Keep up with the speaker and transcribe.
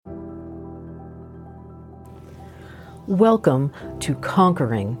Welcome to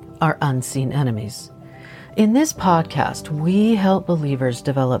Conquering Our Unseen Enemies. In this podcast, we help believers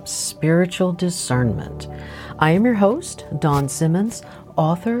develop spiritual discernment. I am your host, Dawn Simmons,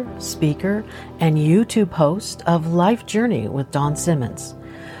 author, speaker, and YouTube host of Life Journey with Dawn Simmons.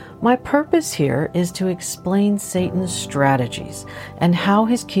 My purpose here is to explain Satan's strategies and how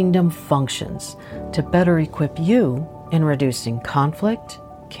his kingdom functions to better equip you in reducing conflict,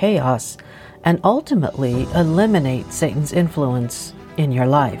 chaos, and ultimately eliminate Satan's influence in your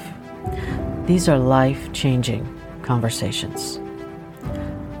life. These are life-changing conversations.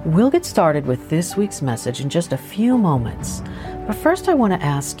 We'll get started with this week's message in just a few moments, but first I want to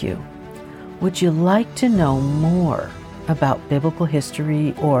ask you, would you like to know more about biblical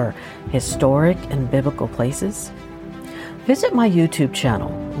history or historic and biblical places? Visit my YouTube channel,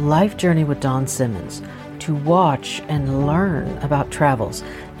 Life Journey with Dawn Simmons, to watch and learn about travels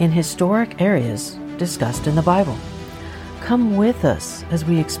in historic areas discussed in the Bible. Come with us as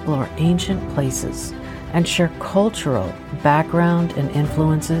we explore ancient places and share cultural background and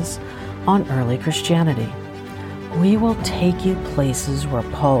influences on early Christianity. We will take you places where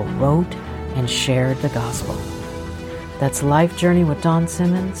Paul wrote and shared the gospel. That's Life Journey with Dawn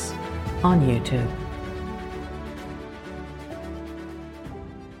Simmons on YouTube.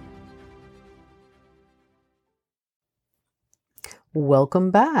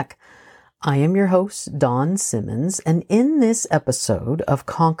 Welcome back. I am your host, Dawn Simmons, and in this episode of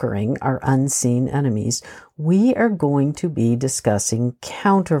Conquering Our Unseen Enemies, we are going to be discussing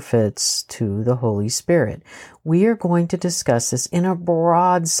counterfeits to the Holy Spirit. We are going to discuss this in a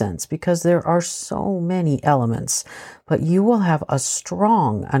broad sense because there are so many elements, but you will have a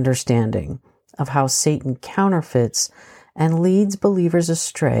strong understanding of how Satan counterfeits and leads believers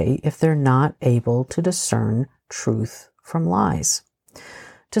astray if they're not able to discern truth from lies.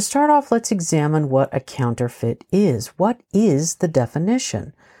 To start off, let's examine what a counterfeit is. What is the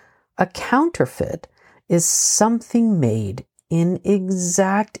definition? A counterfeit is something made in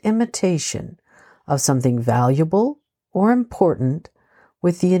exact imitation of something valuable or important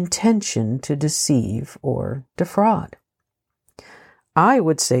with the intention to deceive or defraud. I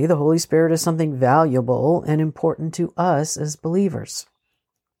would say the Holy Spirit is something valuable and important to us as believers.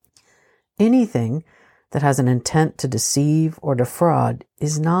 Anything that has an intent to deceive or defraud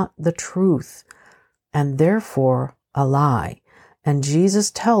is not the truth and therefore a lie. And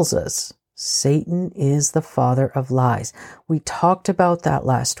Jesus tells us Satan is the father of lies. We talked about that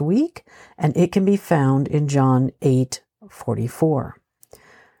last week, and it can be found in John 8:44.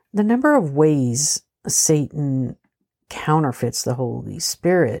 The number of ways Satan counterfeits the Holy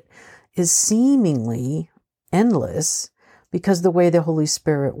Spirit is seemingly endless because the way the Holy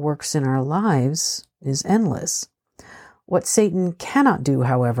Spirit works in our lives is endless. What Satan cannot do,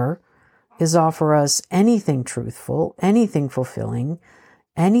 however, is offer us anything truthful, anything fulfilling,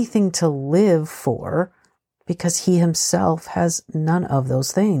 anything to live for, because he himself has none of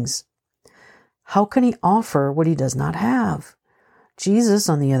those things. How can he offer what he does not have? Jesus,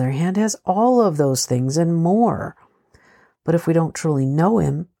 on the other hand, has all of those things and more. But if we don't truly know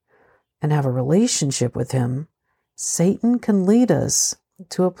him and have a relationship with him, Satan can lead us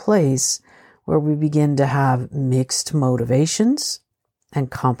to a place where we begin to have mixed motivations and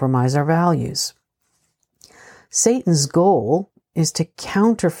compromise our values. Satan's goal is to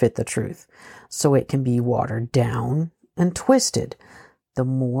counterfeit the truth so it can be watered down and twisted. The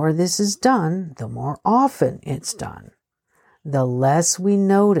more this is done, the more often it's done, the less we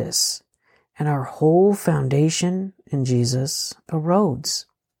notice, and our whole foundation in Jesus erodes.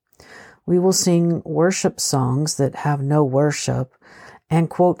 We will sing worship songs that have no worship and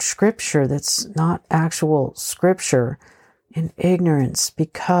quote scripture that's not actual scripture in ignorance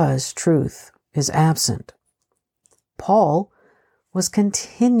because truth is absent. Paul was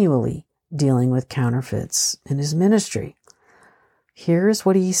continually dealing with counterfeits in his ministry. Here's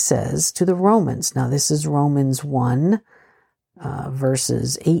what he says to the Romans. Now, this is Romans 1,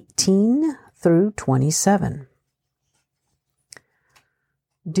 verses 18 through 27.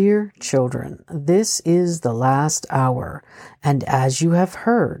 Dear children, this is the last hour, and as you have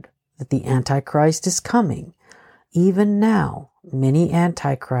heard that the Antichrist is coming, even now many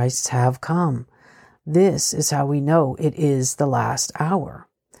Antichrists have come. This is how we know it is the last hour.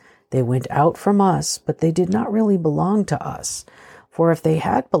 They went out from us, but they did not really belong to us. For if they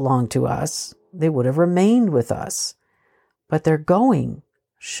had belonged to us, they would have remained with us. But their going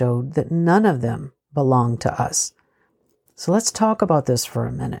showed that none of them belonged to us. So let's talk about this for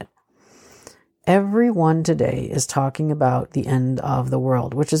a minute. Everyone today is talking about the end of the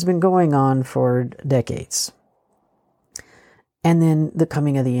world, which has been going on for decades. And then the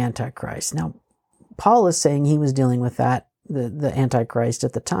coming of the Antichrist. Now, Paul is saying he was dealing with that, the Antichrist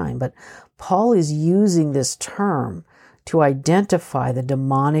at the time, but Paul is using this term to identify the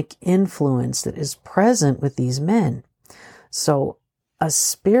demonic influence that is present with these men. So a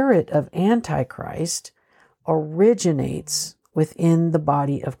spirit of Antichrist originates within the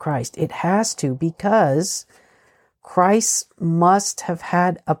body of Christ. It has to, because Christ must have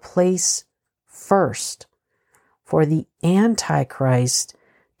had a place first for the Antichrist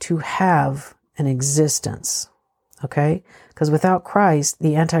to have an existence. Okay? Because without Christ,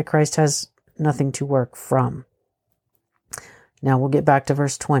 the Antichrist has nothing to work from. Now we'll get back to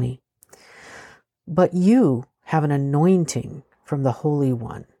verse 20. But you have an anointing from the Holy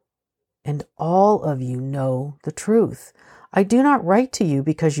One, and all of you know the truth. I do not write to you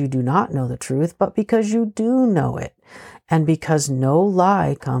because you do not know the truth, but because you do know it, and because no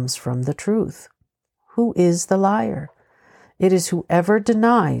lie comes from the truth. Who is the liar? It is whoever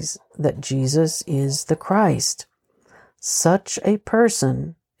denies that Jesus is the Christ. Such a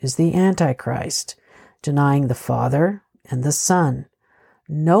person is the Antichrist, denying the Father and the Son.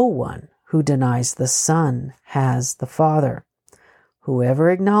 No one who denies the Son has the Father. Whoever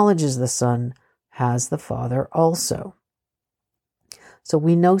acknowledges the Son has the Father also. So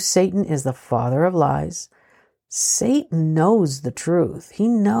we know Satan is the father of lies. Satan knows the truth. He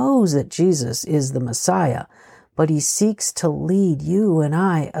knows that Jesus is the Messiah, but he seeks to lead you and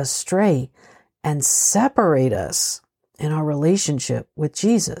I astray and separate us in our relationship with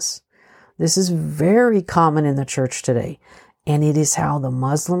Jesus. This is very common in the church today, and it is how the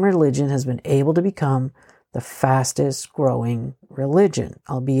Muslim religion has been able to become the fastest growing religion,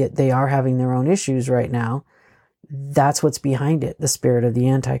 albeit they are having their own issues right now. That's what's behind it, the spirit of the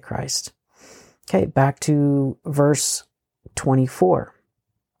Antichrist. Okay, back to verse 24.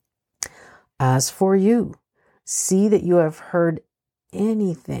 As for you, see that you have heard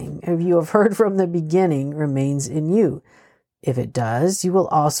anything, if you have heard from the beginning, remains in you. If it does, you will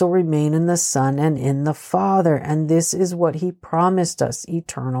also remain in the Son and in the Father, and this is what he promised us,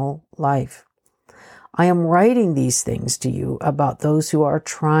 eternal life. I am writing these things to you about those who are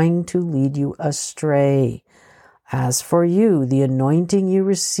trying to lead you astray. As for you, the anointing you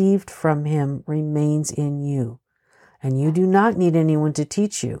received from him remains in you, and you do not need anyone to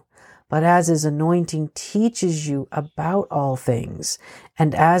teach you. But as his anointing teaches you about all things,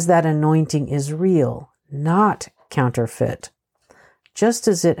 and as that anointing is real, not counterfeit, just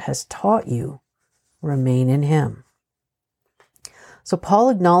as it has taught you, remain in him. So Paul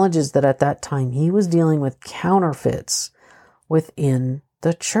acknowledges that at that time he was dealing with counterfeits within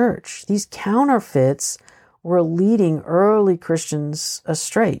the church. These counterfeits were leading early Christians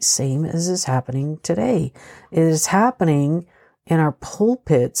astray, same as is happening today. It is happening in our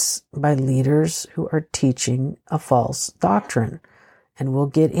pulpits by leaders who are teaching a false doctrine. And we'll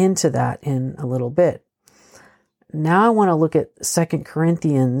get into that in a little bit. Now I want to look at 2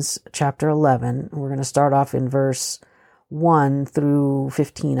 Corinthians chapter 11. We're going to start off in verse 1 through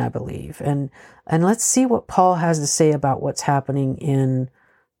 15, I believe. And let's see what Paul has to say about what's happening in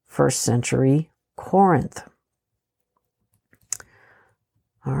first century Corinth.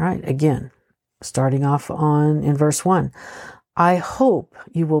 All right, again, starting off in verse 1. I hope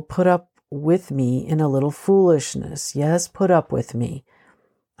you will put up with me in a little foolishness. Yes, put up with me.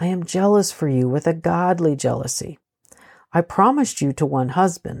 I am jealous for you with a godly jealousy. I promised you to one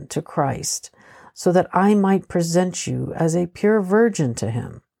husband, to Christ, so that I might present you as a pure virgin to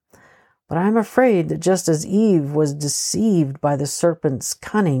him. But I am afraid that just as Eve was deceived by the serpent's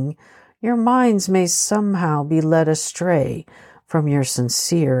cunning, your minds may somehow be led astray from your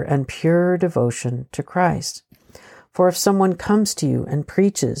sincere and pure devotion to Christ. For if someone comes to you and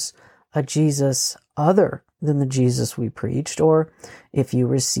preaches a Jesus other than the Jesus we preached, or if you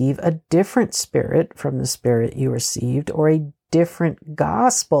receive a different spirit from the spirit you received, or a different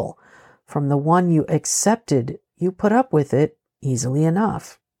gospel from the one you accepted, you put up with it easily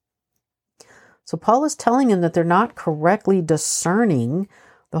enough. So Paul is telling them that they're not correctly discerning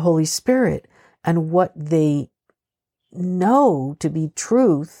the Holy Spirit and what they know to be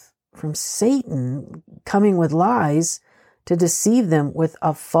truth from Satan coming with lies to deceive them with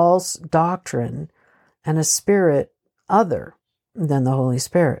a false doctrine and a spirit other than the Holy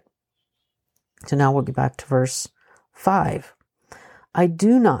Spirit. So now we'll get back to verse 5. I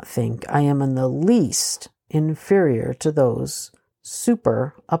do not think I am in the least inferior to those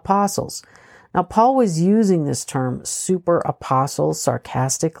super apostles. Now, Paul was using this term super apostle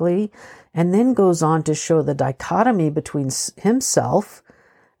sarcastically, and then goes on to show the dichotomy between himself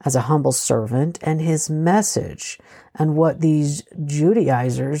as a humble servant and his message, and what these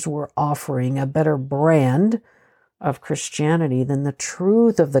Judaizers were offering, a better brand of Christianity than the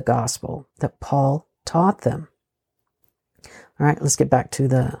truth of the gospel that Paul taught them. All right, let's get back to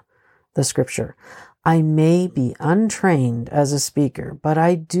the scripture. I may be untrained as a speaker, but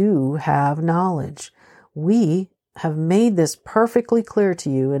I do have knowledge. We have made this perfectly clear to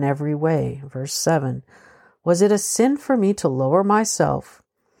you in every way. Verse 7. Was it a sin for me to lower myself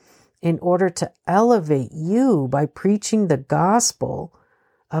in order to elevate you by preaching the gospel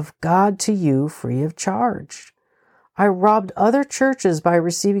of God to you free of charge? I robbed other churches by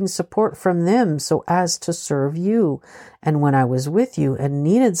receiving support from them so as to serve you. And when I was with you and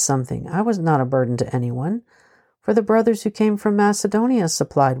needed something, I was not a burden to anyone, for the brothers who came from Macedonia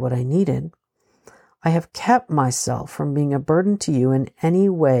supplied what I needed. I have kept myself from being a burden to you in any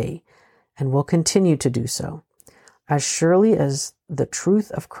way, and will continue to do so. As surely as the truth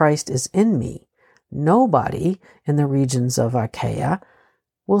of Christ is in me, nobody in the regions of Achaia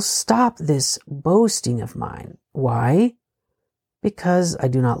will stop this boasting of mine. Why? Because I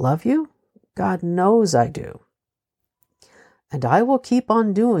do not love you? God knows I do. And I will keep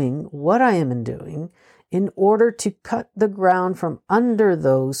on doing what I am doing in order to cut the ground from under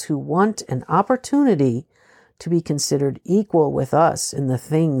those who want an opportunity to be considered equal with us in the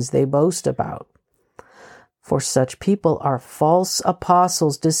things they boast about. For such people are false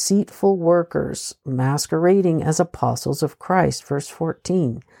apostles, deceitful workers, masquerading as apostles of Christ. Verse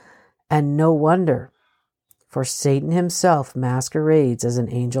 14. And no wonder, for Satan himself masquerades as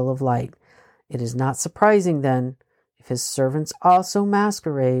an angel of light. It is not surprising then if his servants also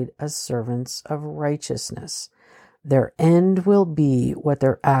masquerade as servants of righteousness. Their end will be what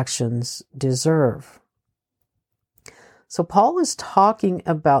their actions deserve. So Paul is talking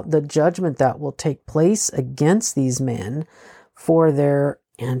about the judgment that will take place against these men for their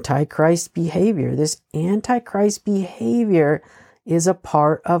antichrist behavior. This antichrist behavior is a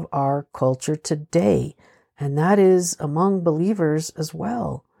part of our culture today, and that is among believers as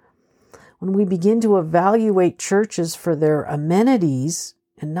well. When we begin to evaluate churches for their amenities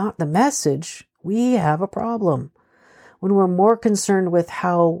and not the message, we have a problem. When we're more concerned with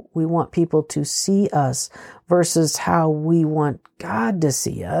how we want people to see us versus how we want God to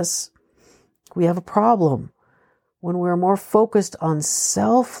see us, we have a problem. When we're more focused on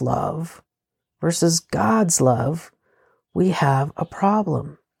self-love versus God's love, we have a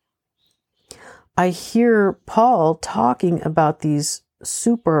problem. I hear Paul talking about these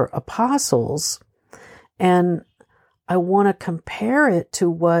super apostles, and I want to compare it to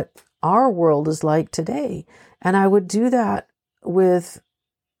what our world is like today. And I would do that with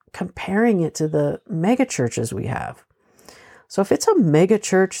comparing it to the mega churches we have. So if it's a mega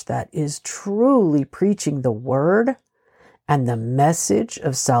church that is truly preaching the word and the message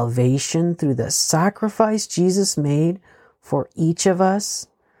of salvation through the sacrifice Jesus made for each of us,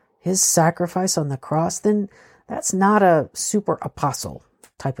 his sacrifice on the cross, then that's not a super apostle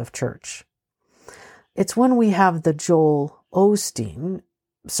type of church. It's when we have the Joel Osteen,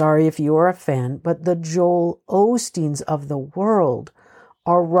 sorry if you are a fan, but the Joel Osteens of the world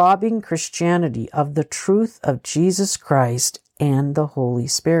are robbing Christianity of the truth of Jesus Christ and the Holy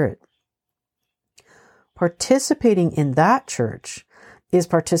Spirit. Participating in that church is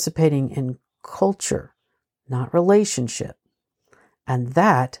participating in culture, not relationship. And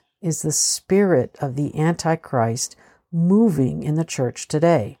that is the spirit of the Antichrist moving in the church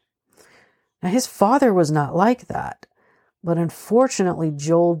today. Now, his father was not like that. But unfortunately,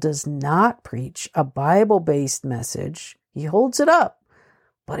 Joel does not preach a Bible-based message. He holds it up,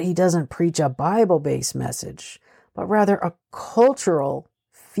 but he doesn't preach a Bible-based message, but rather a cultural,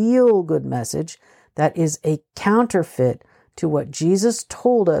 feel-good message that is a counterfeit to what Jesus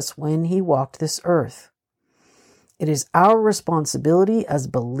told us when he walked this earth. It is our responsibility as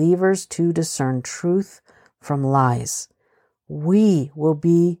believers to discern truth from lies. We will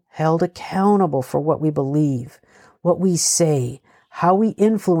be held accountable for what we believe, what we say, how we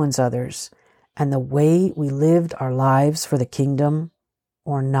influence others, and the way we lived our lives for the kingdom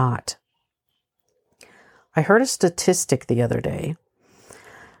or not. I heard a statistic the other day,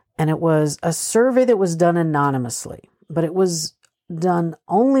 and it was a survey that was done anonymously, but it was done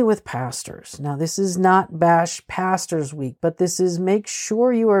only with pastors. Now, this is not Bash Pastors Week, but this is make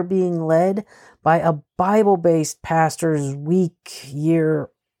sure you are being led by a Bible-based Pastors Week year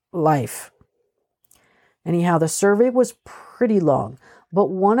life. Anyhow, the survey was pretty long,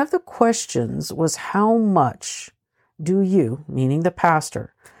 but one of the questions was how much do you, meaning the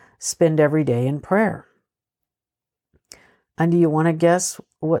pastor, spend every day in prayer? And do you want to guess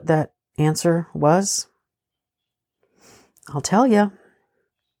what that answer was? I'll tell you.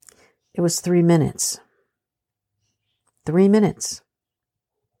 It was 3 minutes. 3 minutes.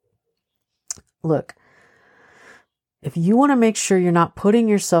 Look, If you want to make sure you're not putting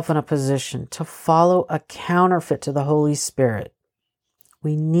yourself in a position to follow a counterfeit to the Holy Spirit,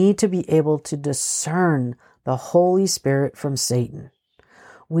 we need to be able to discern the Holy Spirit from Satan.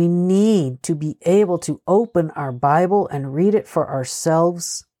 We need to be able to open our Bible and read it for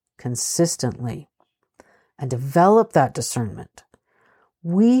ourselves consistently and develop that discernment.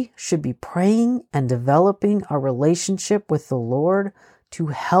 We should be praying and developing our relationship with the Lord to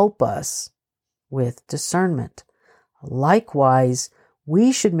help us with discernment. Likewise,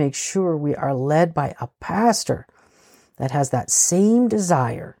 we should make sure we are led by a pastor that has that same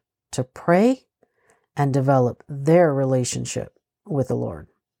desire to pray and develop their relationship with the Lord.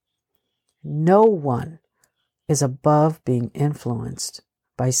 No one is above being influenced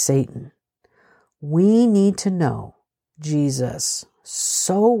by Satan. We need to know Jesus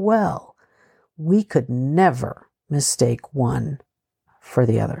so well, we could never mistake one for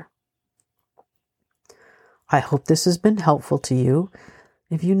the other. I hope this has been helpful to you.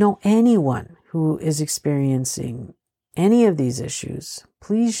 If you know anyone who is experiencing any of these issues,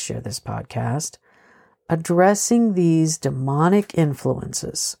 please share this podcast. Addressing these demonic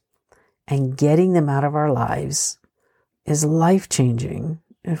influences and getting them out of our lives is life-changing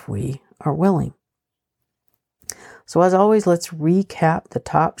if we are willing. So as always, let's recap the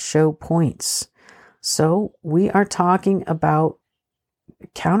top show points. So we are talking about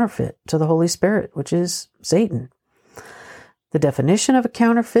counterfeit to the Holy Spirit, which is Satan. The definition of a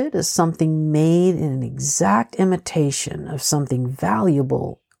counterfeit is something made in an exact imitation of something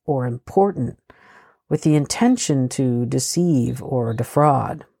valuable or important with the intention to deceive or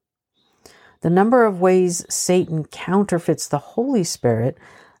defraud. The number of ways Satan counterfeits the Holy Spirit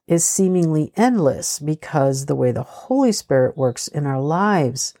is seemingly endless because the way the Holy Spirit works in our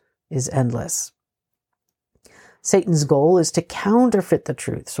lives is endless. Satan's goal is to counterfeit the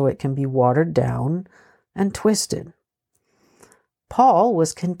truth so it can be watered down and twisted. Paul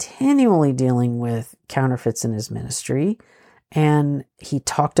was continually dealing with counterfeits in his ministry, and he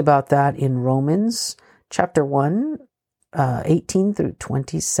talked about that in Romans chapter 1, 18 through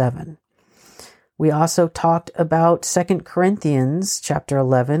 27. We also talked about 2 Corinthians chapter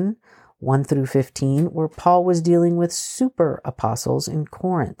 11, 1 through 15, where Paul was dealing with super apostles in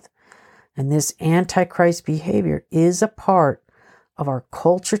Corinth. And this antichrist behavior is a part of our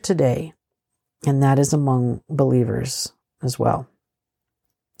culture today, and that is among believers as well.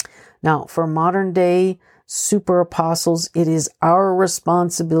 Now, for modern day super apostles, it is our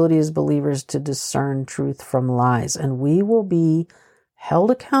responsibility as believers to discern truth from lies, and we will be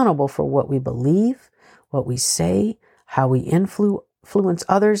held accountable for what we believe, what we say, how we influence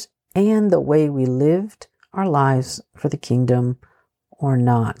others, and the way we lived our lives for the kingdom or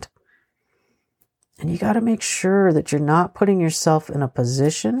not. And you got to make sure that you're not putting yourself in a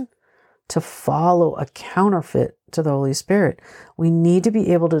position to follow a counterfeit to the Holy Spirit. We need to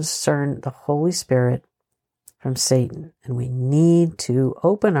be able to discern the Holy Spirit from Satan. And we need to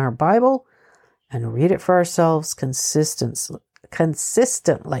open our Bible and read it for ourselves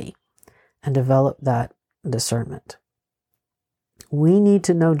consistently and develop that discernment. We need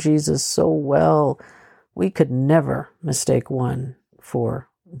to know Jesus so well, we could never mistake one for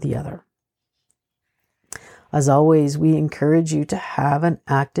the other. As always, we encourage you to have an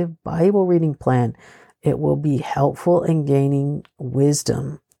active Bible reading plan. It will be helpful in gaining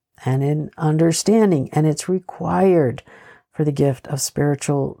wisdom and in understanding, and it's required for the gift of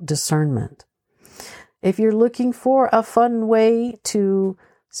spiritual discernment. If you're looking for a fun way to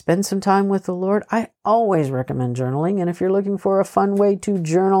spend some time with the Lord, I always recommend journaling. And if you're looking for a fun way to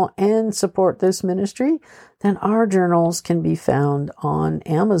journal and support this ministry, then our journals can be found on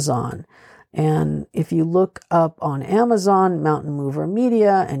Amazon. And if you look up on Amazon, Mountain Mover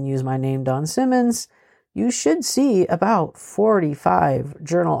Media, and use my name, Don Simmons, you should see about 45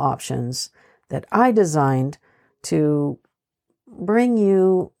 journal options that I designed to bring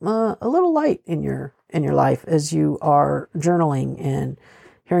you a little light in your life as you are journaling and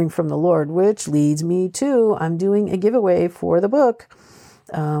hearing from the Lord, which leads me to, I'm doing a giveaway for the book,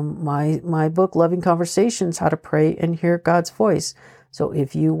 my book, Loving Conversations, How to Pray and Hear God's Voice. So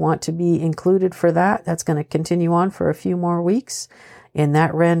if you want to be included for that, that's going to continue on for a few more weeks. In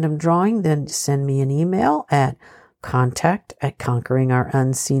that random drawing, then send me an email at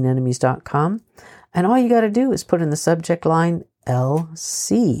contact@conqueringourunsenenemies.com. And all you got to do is put in the subject line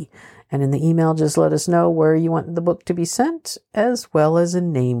LC. And in the email, just let us know where you want the book to be sent, as well as a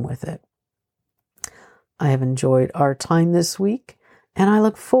name with it. I have enjoyed our time this week, and I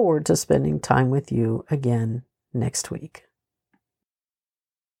look forward to spending time with you again next week.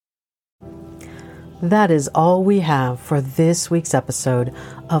 That is all we have for this week's episode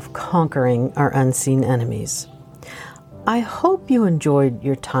of Conquering Our Unseen Enemies. I hope you enjoyed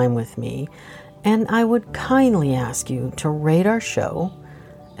your time with me, and I would kindly ask you to rate our show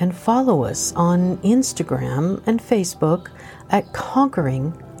and follow us on Instagram and Facebook at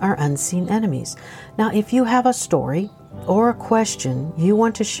Conquering Our Unseen Enemies. Now, if you have a story or a question you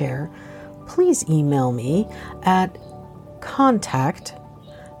want to share, please email me at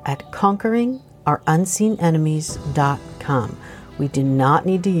contact@conqueringourUnseenEnemies.com. We do not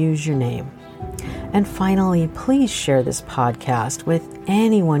need to use your name. And finally, please share this podcast with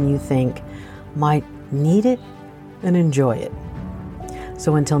anyone you think might need it and enjoy it.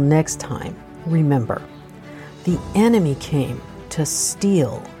 So until next time, remember, the enemy came to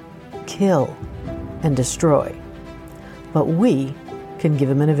steal, kill, and destroy. But we can give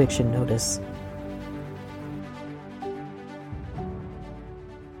him an eviction notice.